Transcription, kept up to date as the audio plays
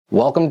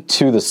Welcome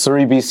to the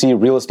Surrey,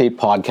 BC Real Estate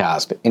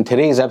Podcast. In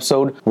today's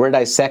episode, we're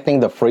dissecting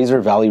the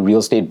Fraser Valley Real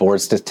Estate Board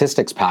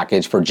statistics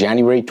package for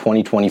January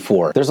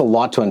 2024. There's a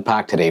lot to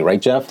unpack today,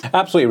 right, Jeff?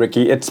 Absolutely,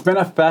 Ricky. It's been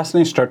a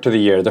fascinating start to the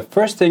year. The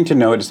first thing to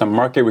note is the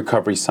market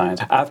recovery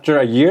signs. After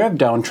a year of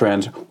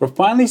downtrends, we're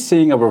finally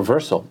seeing a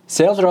reversal.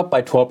 Sales are up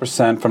by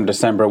 12% from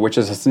December, which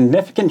is a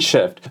significant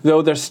shift,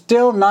 though they're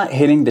still not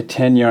hitting the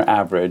 10-year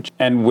average.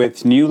 And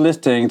with new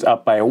listings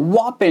up by a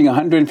whopping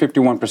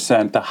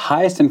 151%, the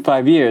highest in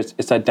 5 years,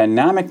 it's a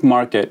dynamic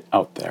market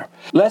out there.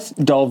 Let's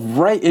delve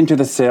right into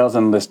the sales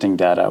and listing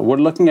data. We're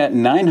looking at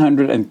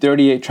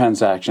 938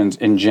 transactions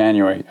in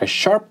January, a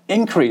sharp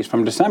increase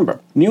from December.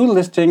 New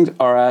listings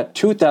are at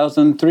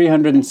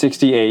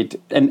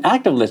 2,368 and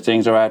active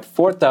listings are at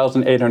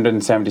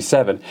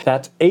 4,877.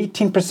 That's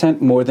 18%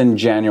 more than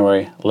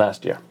January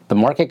last year. The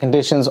market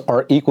conditions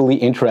are equally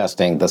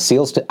interesting. The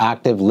sales to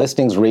active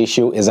listings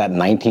ratio is at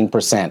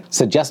 19%,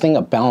 suggesting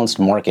a balanced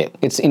market.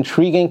 It's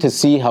intriguing to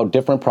see how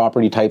different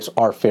property types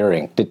are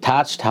faring.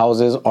 Detached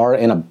houses are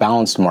in a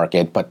balanced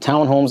market, but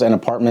townhomes and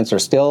apartments are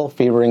still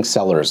favoring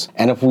sellers.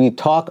 And if we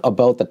talk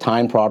about the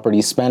time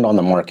properties spend on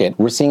the market,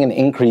 we're seeing an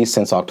increase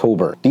since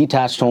October.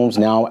 Detached homes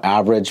now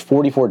average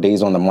 44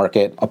 days on the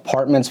market,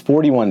 apartments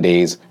 41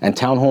 days, and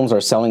townhomes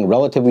are selling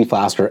relatively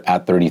faster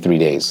at 33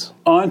 days.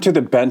 On to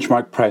the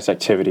benchmark price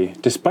activity.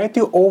 Despite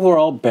the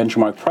overall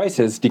benchmark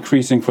prices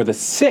decreasing for the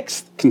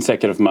sixth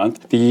consecutive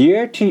month, the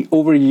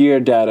year-to-over-year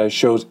data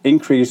shows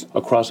increase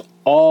across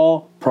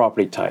all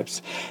property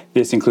types.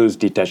 This includes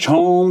detached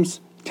homes,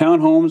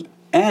 townhomes,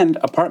 and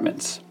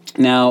apartments.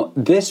 Now,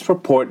 this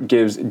report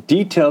gives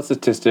detailed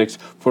statistics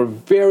for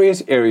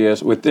various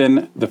areas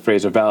within the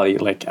Fraser Valley,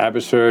 like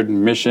Abbotsford,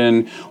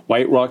 Mission,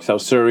 White Rock,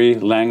 South Surrey,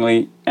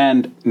 Langley,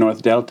 and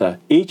North Delta.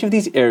 Each of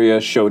these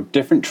areas show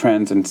different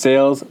trends in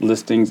sales,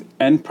 listings,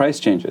 and price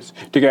changes.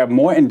 To get a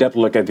more in-depth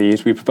look at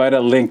these, we provide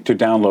a link to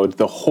download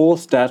the whole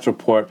stats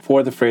report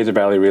for the Fraser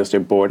Valley Real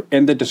Estate Board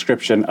in the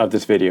description of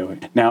this video.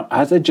 Now,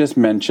 as I just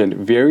mentioned,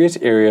 various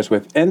areas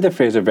within the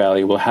Fraser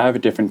Valley will have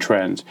different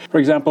trends. For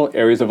example,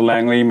 areas of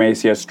Langley may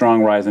see a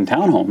strong rise in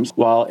townhomes,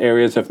 while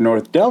areas of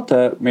North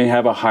Delta may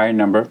have a higher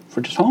number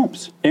for just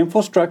homes.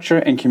 Infrastructure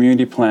and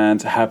community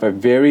plans have a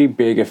very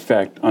big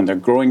effect on the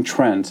growing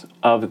trends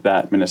of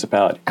that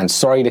municipality. And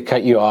sorry to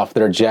cut you off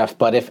there, Jeff,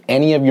 but if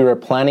any of you are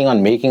planning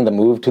on making the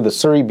move to the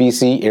Surrey,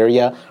 BC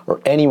area or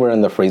anywhere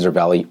in the Fraser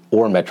Valley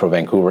or Metro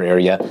Vancouver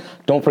area,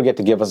 don't forget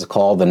to give us a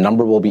call. The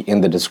number will be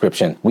in the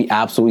description. We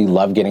absolutely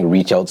love getting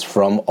reach outs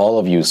from all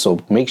of you, so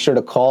make sure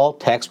to call,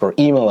 text, or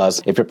email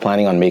us if you're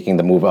planning on making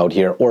the move out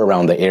here or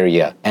around the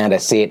area. And I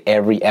say it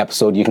every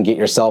episode, you can get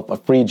yourself a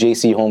free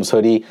JC Homes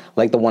hoodie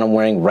like the one I'm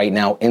wearing right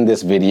now in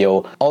this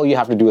video. All you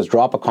have to do is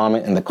drop a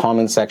comment in the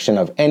comment section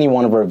of any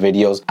one of our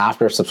videos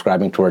after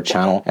subscribing to our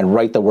channel and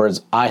write the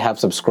words "I have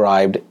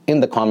subscribed"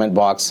 in the comment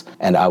box,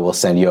 and I will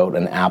send you out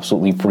an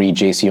absolutely free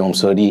JC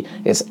Homes hoodie.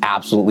 It's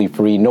absolutely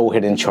free, no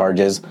hidden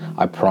charges,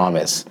 I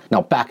promise.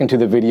 Now back into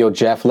the video,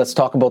 Jeff. Let's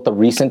talk about the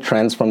recent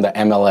trends from the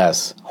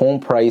MLS Home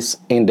Price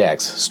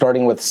Index,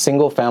 starting with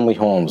single family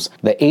homes.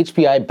 The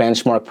HPI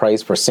benchmark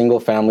price for single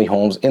family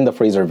homes in the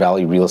Fraser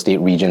Valley real estate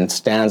region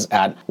stands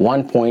at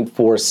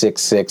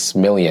 $1.466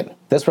 million.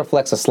 This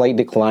reflects a slight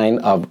decline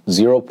of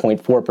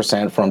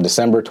 0.4% from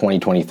December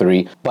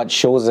 2023, but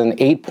shows an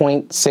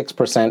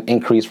 8.6%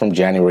 increase from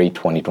January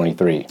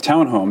 2023.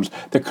 Townhomes.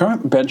 The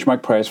current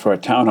benchmark price for a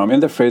townhome in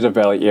the Fraser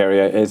Valley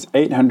area is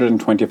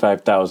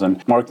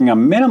 $825,000, marking a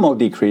minimal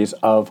decrease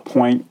of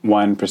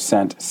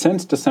 0.1%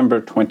 since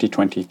December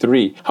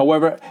 2023.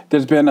 However,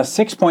 there's been a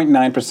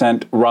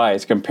 6.9%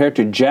 rise compared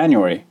to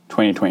January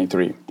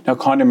 2023. Now,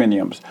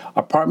 condominiums,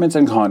 apartments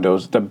and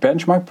condos, the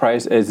benchmark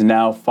price is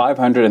now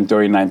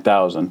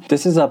 $539,000.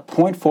 This is a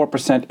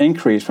 0.4%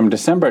 increase from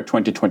December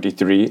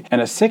 2023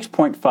 and a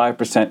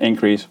 6.5%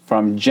 increase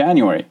from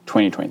January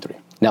 2023.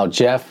 Now,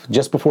 Jeff,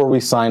 just before we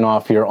sign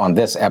off here on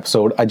this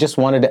episode, I just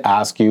wanted to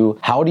ask you,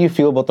 how do you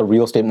feel about the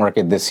real estate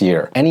market this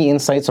year? Any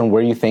insights on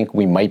where you think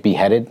we might be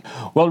headed?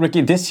 Well,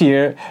 Ricky, this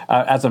year,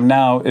 as of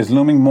now, is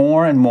looming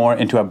more and more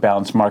into a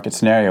balanced market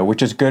scenario,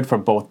 which is good for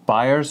both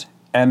buyers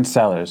and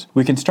sellers.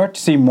 We can start to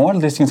see more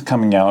listings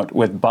coming out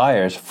with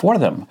buyers for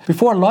them.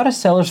 Before, a lot of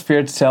sellers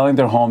feared selling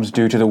their homes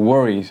due to the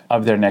worries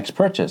of their next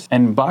purchase,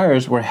 and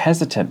buyers were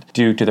hesitant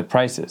due to the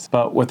prices.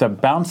 But with a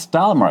balanced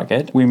style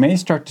market, we may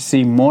start to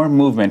see more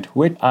movement,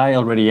 which I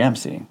already am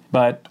seeing.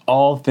 But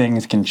all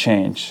things can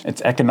change.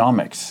 It's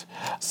economics,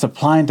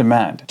 supply and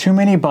demand. Too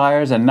many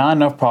buyers and not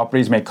enough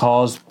properties may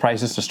cause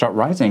prices to start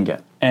rising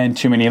again. And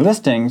too many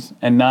listings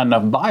and not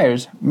enough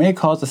buyers may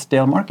cause a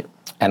stale market.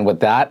 And with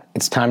that,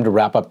 it's time to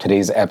wrap up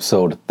today's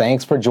episode.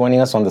 Thanks for joining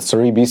us on the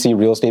Surrey, BC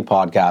Real Estate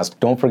Podcast.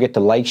 Don't forget to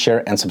like,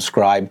 share, and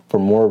subscribe for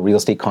more real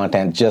estate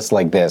content just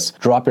like this.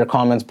 Drop your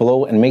comments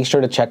below and make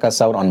sure to check us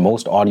out on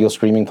most audio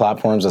streaming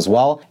platforms as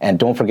well. And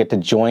don't forget to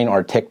join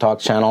our TikTok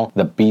channel,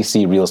 the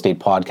BC Real Estate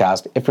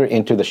Podcast, if you're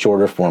into the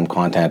shorter form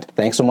content.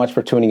 Thanks so much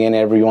for tuning in,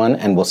 everyone,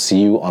 and we'll see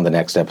you on the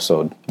next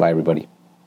episode. Bye, everybody.